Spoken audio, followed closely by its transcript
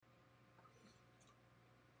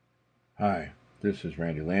Hi, this is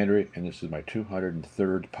Randy Landry, and this is my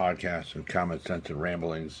 203rd podcast on common sense and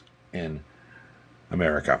ramblings in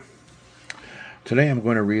America. Today I'm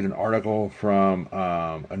going to read an article from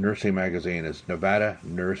a nursing magazine. It's Nevada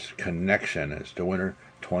Nurse Connection. It's the winter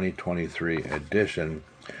 2023 edition.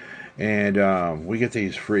 And we get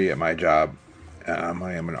these free at my job. I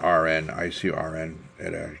am an RN, ICU RN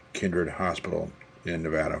at a Kindred hospital in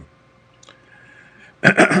Nevada.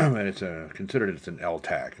 And it's considered an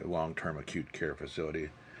LTAC, a long-term acute care facility,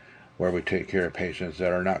 where we take care of patients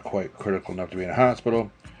that are not quite critical enough to be in a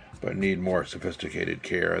hospital, but need more sophisticated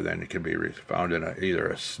care than can be found in either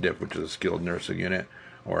a SNF, which is a skilled nursing unit,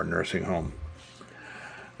 or a nursing home.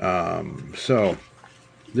 So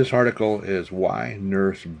this article is why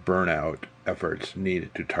nurse burnout efforts need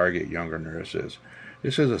to target younger nurses.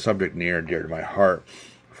 This is a subject near and dear to my heart.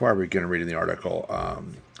 Before I begin reading the article,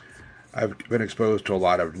 I've been exposed to a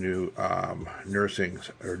lot of new nursing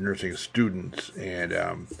students, and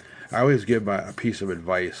I always give a piece of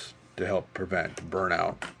advice to help prevent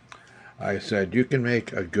burnout. I said, you can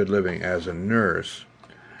make a good living as a nurse.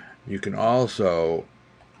 You can also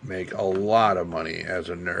make a lot of money as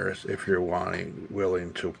a nurse if you're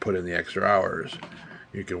willing to put in the extra hours.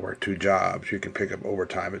 You can work 2 jobs. You can pick up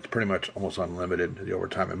overtime. It's pretty much almost unlimited, the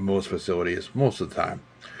overtime in most facilities, most of the time.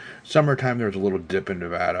 Summertime, there's a little dip in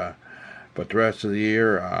Nevada. But the rest of the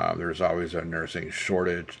year, there's always a nursing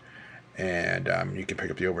shortage, and you can pick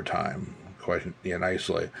up the overtime quite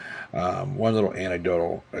nicely. One little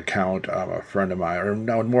anecdotal account, a friend of mine, or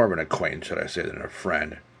no, more of an acquaintance, should I say, than a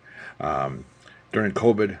friend. During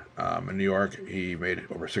COVID in New York, he made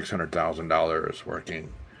over $600,000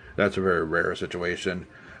 working. That's a very rare situation,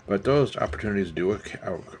 but those opportunities do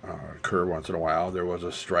occur once in a while. There was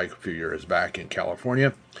a strike a few years back in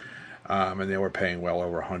California. And they were paying well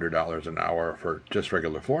over $100 an hour for just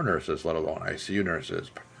regular floor nurses, let alone ICU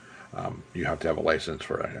nurses. You have to have a license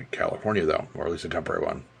for California, though, or at least a temporary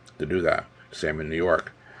one, to do that. Same in New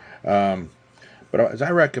York. But as I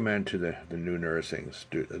recommend to the new nursing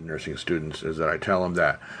students is that I tell them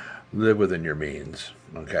that live within your means,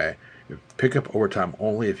 okay? Pick up overtime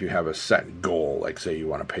only if you have a set goal, like say you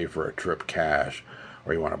want to pay for a trip cash,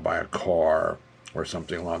 or you want to buy a car, or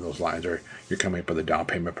something along those lines, or you're coming up with a down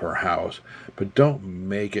payment per house. But don't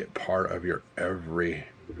make it part of your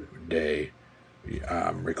everyday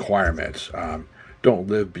requirements. Don't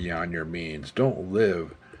live beyond your means. Don't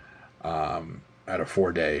live at a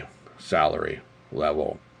 4-day salary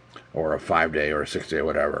level, or a 5-day or a 6-day,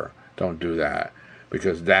 whatever. Don't do that,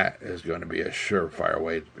 because that is going to be a surefire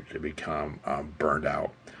way to become burned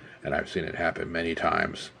out. And I've seen it happen many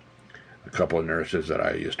times. A couple of nurses that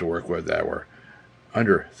I used to work with that were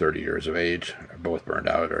under 30 years of age, both burned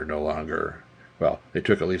out, or no longer, well, they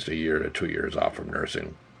took at least a year to 2 years off from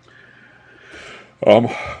nursing. One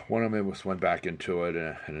of them went back into it,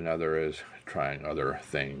 and another is trying other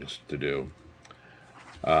things to do.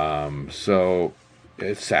 So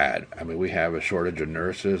it's sad. I mean, we have a shortage of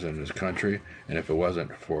nurses in this country, and if it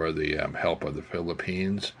wasn't for the help of the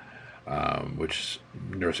Philippines, which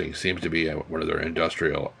nursing seems to be one of their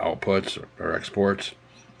industrial outputs or exports,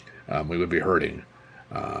 we would be hurting.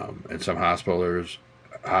 And some hospitals,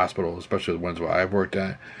 especially the ones where I've worked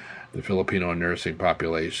at, the Filipino nursing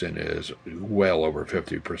population is well over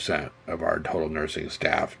 50% of our total nursing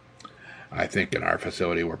staff. I think in our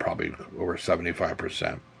facility we're probably over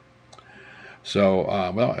 75%.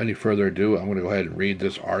 So, without any further adu, I'm going to go ahead and read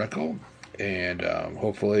this article, and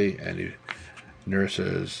hopefully any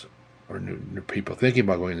nurses or new people thinking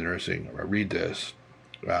about going to nursing read this.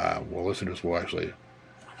 Will listen to this, will actually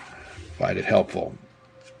find it helpful.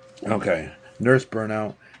 Okay, nurse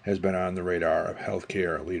burnout has been on the radar of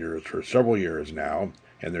healthcare leaders for several years now,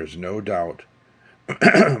 and there's no doubt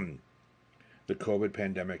the COVID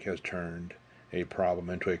pandemic has turned a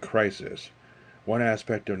problem into a crisis. One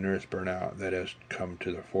aspect of nurse burnout that has come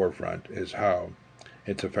to the forefront is how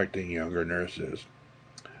it's affecting younger nurses.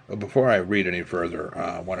 But before I read any further,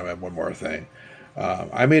 I want to add one more thing.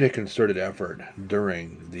 I made a concerted effort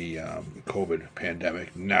during the COVID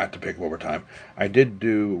pandemic not to pick up overtime. I did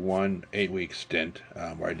do one 8-week stint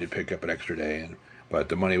where I did pick up an extra day, but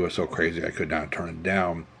the money was so crazy I could not turn it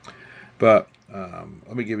down. But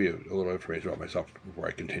let me give you a little information about myself before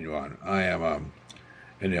I continue on. I am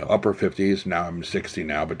in the upper 50s. Now I'm 60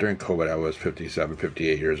 now, but during COVID I was 57,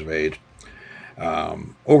 58 years of age.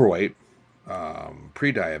 Overweight,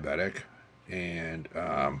 pre-diabetic, and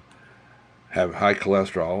have high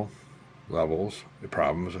cholesterol levels,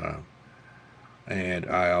 problems, and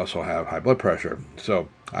I also have high blood pressure. So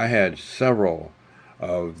I had several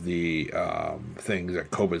of the things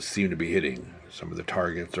that COVID seemed to be hitting, some of the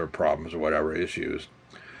targets or problems or whatever issues.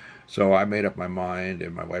 So I made up my mind,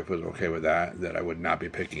 and my wife was okay with that I would not be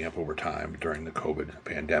picking up overtime during the COVID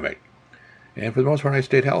pandemic. And for the most part, I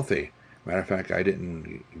stayed healthy. Matter of fact, I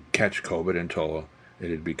didn't catch COVID until it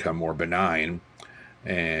had become more benign,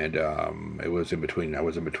 and it was in between. I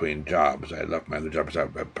was in between jobs. I had left my other jobs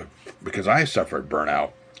out because I suffered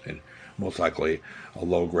burnout and most likely a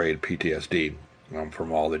low-grade PTSD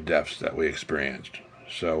from all the deaths that we experienced.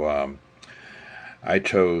 So I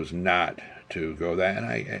chose not to go that,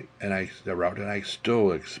 and I the route, and I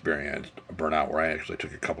still experienced burnout where I actually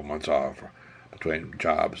took a couple months off between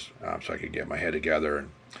jobs so I could get my head together, and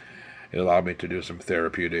it allowed me to do some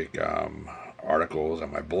therapeutic articles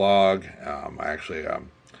on my blog. I actually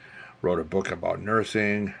wrote a book about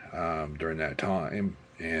nursing during that time,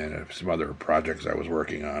 and some other projects I was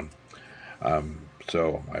working on.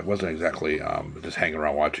 So I wasn't exactly just hanging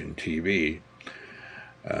around watching TV.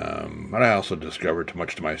 But I also discovered,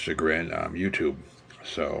 much to my chagrin, YouTube.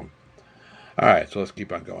 So, alright, so let's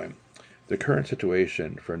keep on going. The current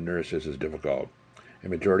situation for nurses is difficult. A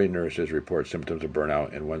majority of nurses report symptoms of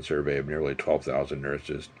burnout in one survey of nearly 12,000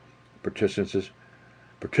 nurses. Participants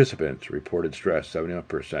reported stress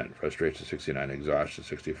 71%, frustration 69%, exhaustion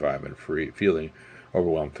 65%, and feeling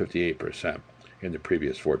overwhelmed 58% in the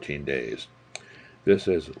previous 14 days. This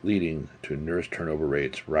is leading to nurse turnover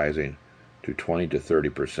rates rising to 20 to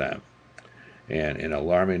 30%, and an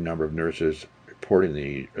alarming number of nurses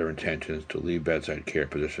reporting their intentions to leave bedside care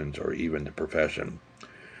positions or even the profession.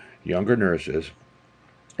 Younger nurses,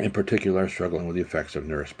 in particular, are struggling with the effects of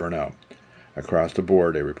nurse burnout. Across the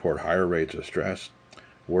board, they report higher rates of stress,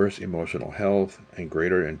 worse emotional health, and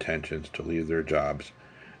greater intentions to leave their jobs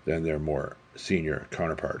than their more senior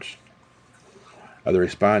counterparts. Of the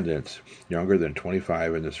respondents younger than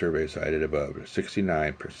 25 in the survey cited above,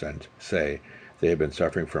 69% say they have been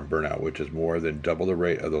suffering from burnout, which is more than double the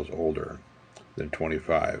rate of those older than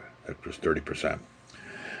 25. That was 30%.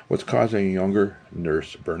 What's causing younger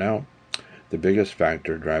nurse burnout? The biggest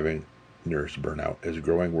factor driving nurse burnout is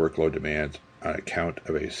growing workload demands on account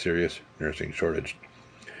of a serious nursing shortage.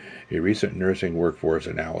 A recent nursing workforce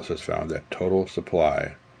analysis found that total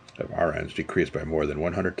supply of RNs decreased by more than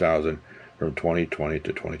 100,000 from 2020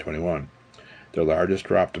 to 2021, the largest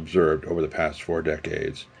drop observed over the past 4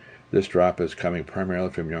 decades. This drop is coming primarily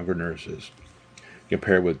from younger nurses.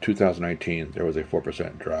 Compared with 2019, there was a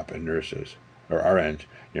 4% drop in nurses, or RNs,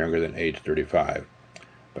 younger than age 35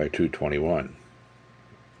 by 2021.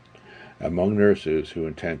 Among nurses who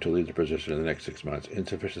intend to leave the position in the next 6 months,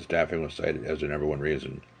 insufficient staffing was cited as the number one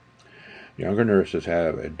reason. Younger nurses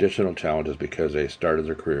have additional challenges because they started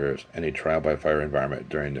their careers in a trial-by-fire environment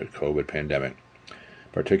during the COVID pandemic,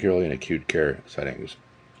 particularly in acute care settings.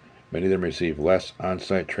 Many of them received less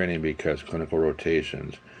on-site training because clinical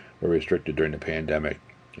rotations were restricted during the pandemic,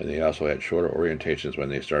 and they also had shorter orientations when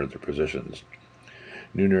they started their positions.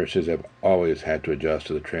 New nurses have always had to adjust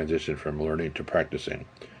to the transition from learning to practicing,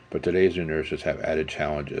 but today's new nurses have added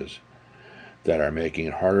challenges that are making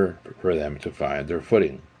it harder for them to find their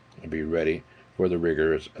footing and be ready for the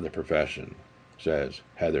rigors of the profession, says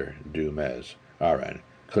Heather Dumez, RN,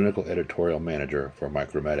 Clinical Editorial Manager for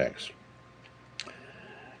Micromedics.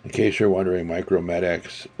 In case you're wondering,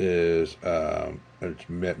 Micromedics is a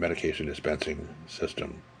medication dispensing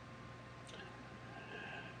system.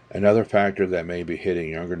 Another factor that may be hitting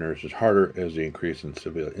younger nurses harder is the increase in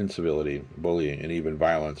incivility, bullying, and even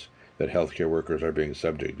violence that healthcare workers are being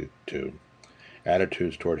subjected to.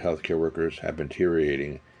 Attitudes toward healthcare workers have been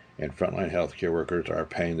deteriorating, and frontline healthcare workers are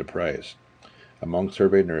paying the price. Among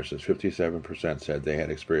surveyed nurses, 57% said they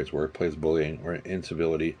had experienced workplace bullying or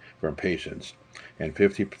incivility from patients, and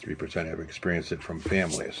 53% have experienced it from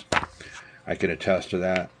families. I can attest to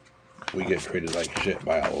that. We get treated like shit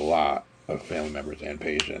by a lot of family members and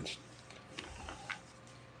patients.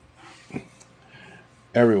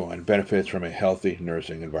 Everyone benefits from a healthy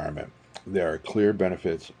nursing environment. There are clear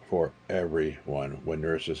benefits for everyone when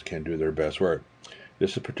nurses can do their best work.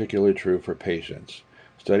 This is particularly true for patients.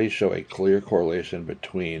 Studies show a clear correlation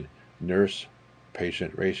between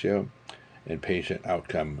nurse-patient ratio and patient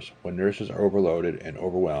outcomes. When nurses are overloaded and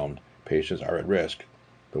overwhelmed, patients are at risk.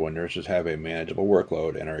 But when nurses have a manageable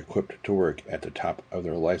workload and are equipped to work at the top of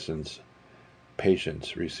their license,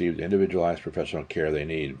 patients receive the individualized professional care they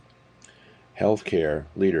need. Healthcare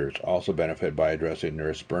leaders also benefit by addressing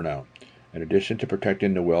nurse burnout. In addition to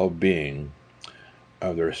protecting the well-being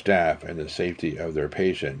of their staff and the safety of their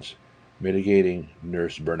patients, mitigating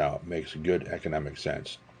nurse burnout makes good economic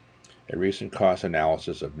sense. A recent cost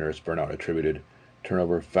analysis of nurse burnout attributed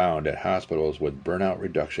turnover found that hospitals with burnout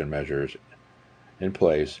reduction measures in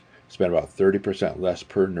place spend about 30% less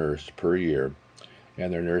per nurse per year,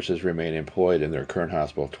 and their nurses remain employed in their current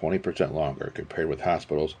hospital 20% longer compared with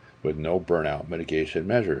hospitals with no burnout mitigation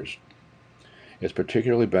measures. It's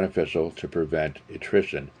particularly beneficial to prevent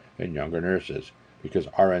attrition in younger nurses because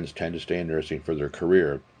RNs tend to stay in nursing for their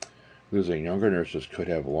career. Losing younger nurses could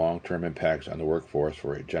have long-term impacts on the workforce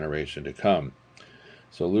for a generation to come.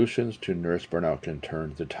 Solutions to nurse burnout can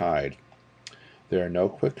turn the tide. There are no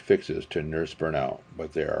quick fixes to nurse burnout,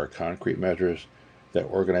 but there are concrete measures that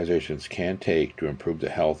organizations can take to improve the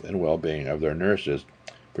health and well-being of their nurses,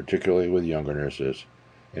 particularly with younger nurses.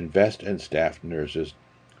 Invest in staffed nurses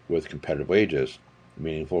with competitive wages,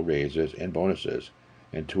 meaningful raises and bonuses,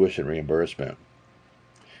 and tuition reimbursement.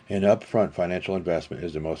 An upfront financial investment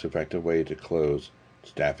is the most effective way to close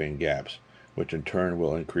staffing gaps, which in turn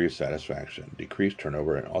will increase satisfaction, decrease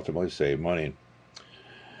turnover, and ultimately save money.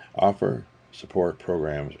 Offer support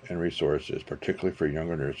programs and resources, particularly for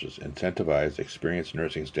younger nurses. Incentivize experienced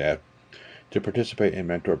nursing staff to participate in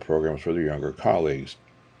mentor programs for their younger colleagues.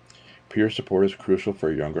 Peer support is crucial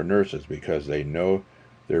for younger nurses because they know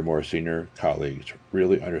their more senior colleagues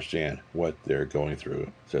really understand what they're going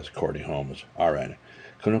through, says Courtney Holmes, RN,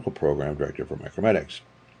 Clinical Program Director for Micromedics.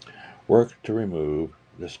 Work to remove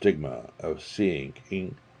the stigma of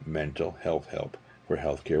seeking mental health help for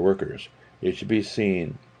healthcare workers. It should be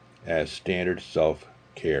seen as standard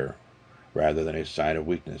self-care rather than a sign of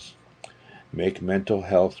weakness. Make mental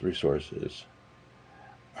health resources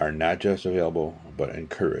are not just available but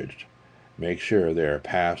encouraged. Make sure there are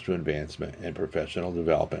paths to advancement and professional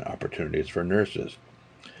development opportunities for nurses.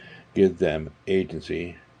 Give them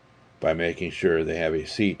agency by making sure they have a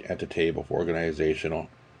seat at the table for organizational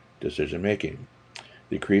decision making.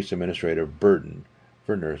 Decrease administrative burden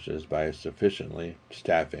for nurses by sufficiently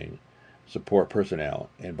staffing support personnel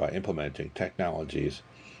and by implementing technologies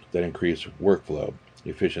that increase workflow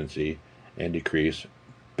efficiency and decrease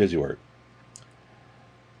busy work.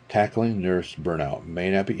 Tackling nurse burnout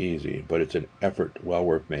may not be easy, but it's an effort well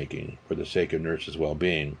worth making for the sake of nurses'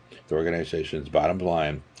 well-being, the organization's bottom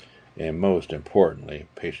line, and most importantly,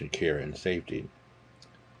 patient care and safety.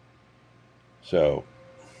 So,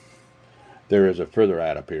 there is a further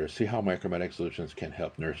add up here. See how Micromedic Solutions can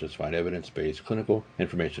help nurses find evidence-based clinical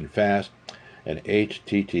information fast, and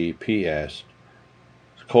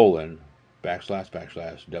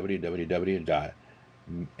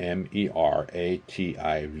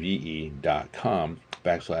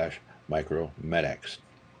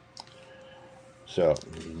So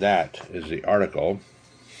that is the article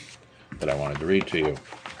that I wanted to read to you.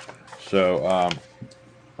 So,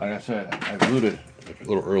 like I said, I alluded a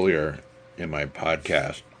little earlier in my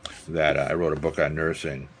podcast that I wrote a book on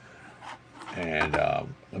nursing, and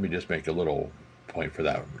let me just make a little point for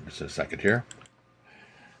that just a second here.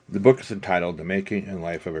 The book is entitled The Making and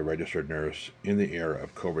Life of a Registered Nurse in the Era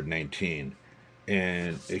of COVID-19,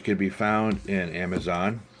 and it can be found in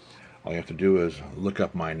Amazon. All you have to do is look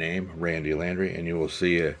up my name, Randy Landry, and you will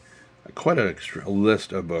see quite a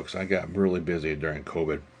list of books. I got really busy during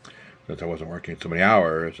COVID. Since I wasn't working so many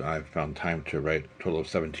hours, I found time to write a total of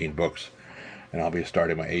 17 books, and I'll be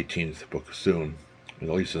starting my 18th book soon, at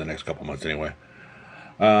least in the next couple months anyway.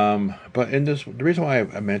 But in this, the reason why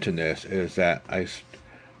I mentioned this is that I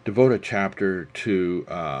devote a chapter to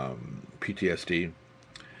PTSD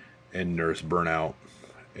and nurse burnout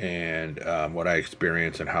and what I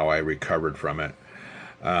experienced and how I recovered from it.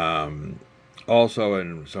 Also,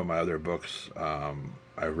 in some of my other books,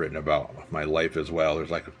 I've written about my life as well. There's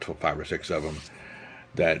like 5 or 6 of them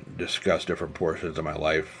that discuss different portions of my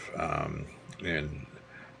life, and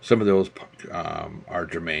some of those are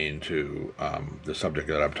germane to the subject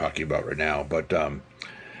that I'm talking about right now. But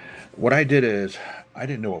what I did is I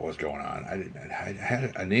didn't know what was going on. I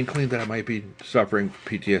had an inkling that I might be suffering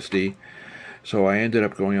PTSD, so I ended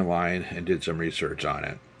up going online and did some research on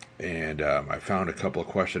it, and I found a couple of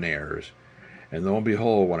questionnaires. And lo and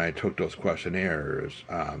behold, when I took those questionnaires,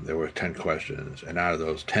 there were 10 questions, and out of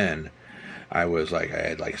those 10, I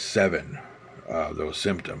had like 7 of those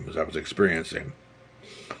symptoms I was experiencing.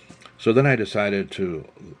 So then I decided to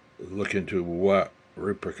look into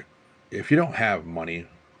if you don't have money.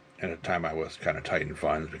 At the time, I was kind of tight in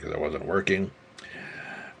funds because I wasn't working.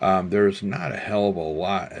 There's not a hell of a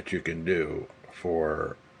lot that you can do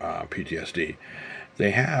for PTSD.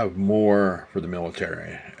 They have more for the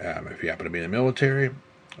military. If you happen to be in the military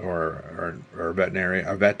or a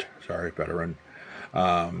veteran,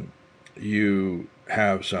 you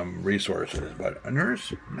have some resources. But a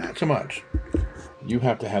nurse, not so much. You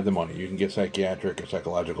have to have the money. You can get psychiatric or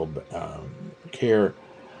psychological care.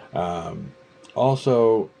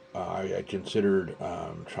 Also, I considered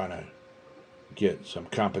trying to get some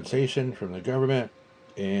compensation from the government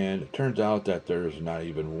And it turns out that there's not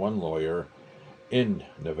even one lawyer in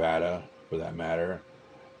Nevada, for that matter,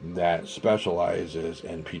 that specializes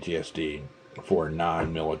in PTSD for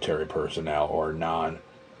non-military personnel or non-civil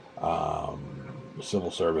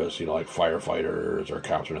service, like firefighters or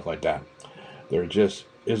cops or anything like that. There just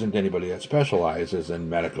isn't anybody that specializes in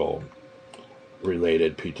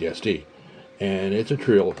medical-related PTSD. And it's a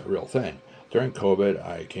real thing. During COVID,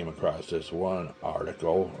 I came across this one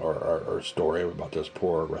article or story about this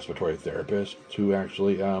poor respiratory therapist who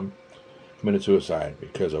actually committed suicide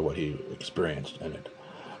because of what he experienced in it.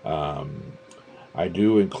 I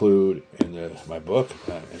do include in my book,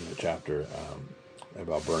 in the chapter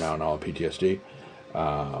about burnout and all PTSD,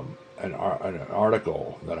 an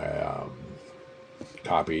article that I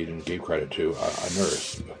copied and gave credit to a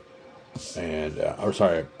nurse. And,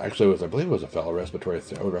 actually, I believe it was a fellow respiratory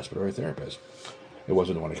therapist. It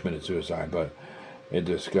wasn't the one who committed suicide, but it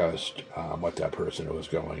discussed what that person was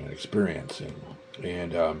going and experiencing.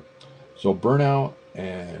 And so burnout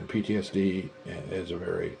and PTSD is a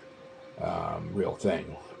very real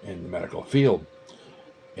thing in the medical field.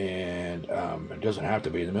 And it doesn't have to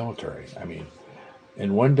be in the military. I mean,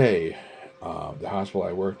 in one day, the hospital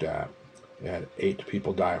I worked at, it had 8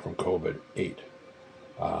 people die from COVID. 8.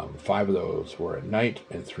 5 of those were at night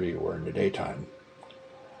and 3 were in the daytime.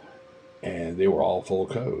 And they were all full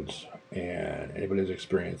of codes. And anybody who's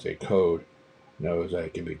experienced a code knows that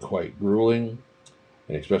it can be quite grueling,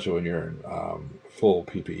 and especially when you're in full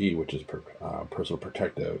PPE, which is personal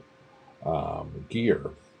protective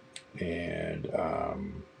gear and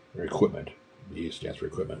equipment. E stands for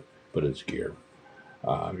equipment, but it's gear.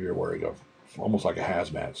 You're wearing almost like a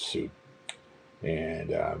hazmat suit. And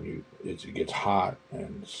it gets hot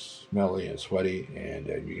and smelly and sweaty, and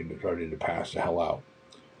you can start to pass the hell out.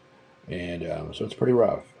 And so it's pretty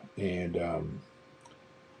rough. And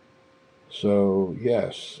so,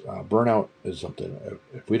 yes, burnout is something.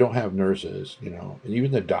 If we don't have nurses, and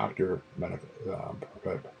even the doctor medical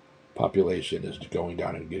population is going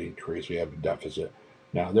down and getting increased. We have a deficit.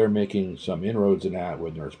 Now, they're making some inroads in that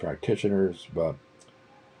with nurse practitioners,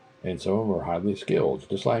 and some of them are highly skilled,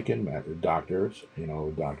 just like in doctors.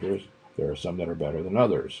 Doctors, there are some that are better than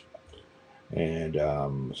others. And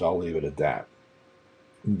so I'll leave it at that.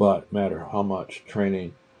 But no matter how much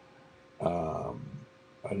training a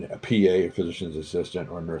PA, a physician's assistant,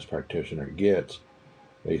 or a nurse practitioner gets,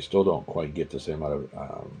 they still don't quite get the same amount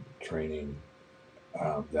of training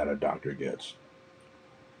that a doctor gets.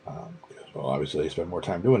 Well, obviously, they spend more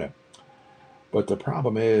time doing it. But the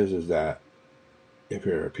problem is that if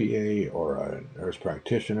you're a PA or a nurse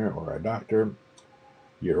practitioner or a doctor,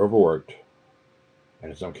 you're overworked,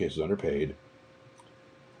 and in some cases underpaid,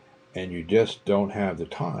 and you just don't have the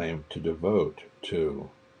time to devote to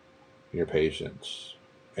your patients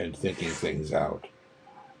and thinking things out.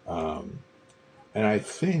 And I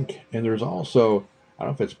think, and there's also, I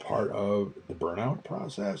don't know if it's part of the burnout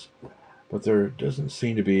process, but there doesn't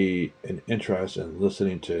seem to be an interest in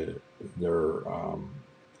listening to their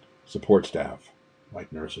support staff,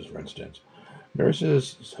 like nurses, for instance.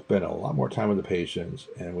 Nurses spend a lot more time with the patients,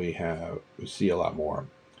 and we see a lot more.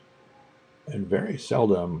 And very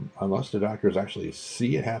seldom, unless the doctors actually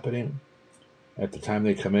see it happening, at the time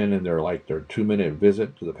they come in and their 2-minute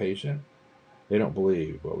visit to the patient, they don't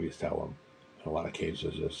believe what we tell them. In a lot of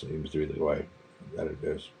cases, this seems to be the way that it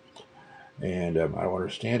is. And I don't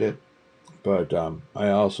understand it, but I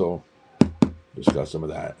also discuss some of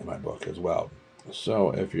that in my book as well.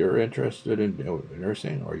 So if you're interested in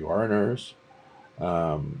nursing, or you are a nurse,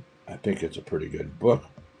 I think it's a pretty good book.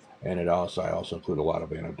 And I also include a lot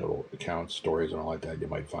of anecdotal accounts, stories, and all like that you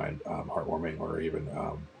might find heartwarming or even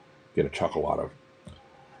get a chuckle out of.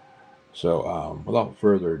 So without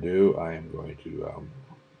further ado, I am going to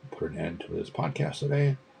put an end to this podcast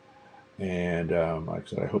today. And like I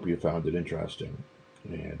said, I hope you found it interesting.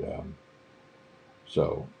 And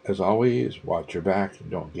so, as always, watch your back and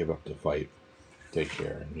don't give up the fight. Take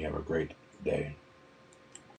care, and you have a great day.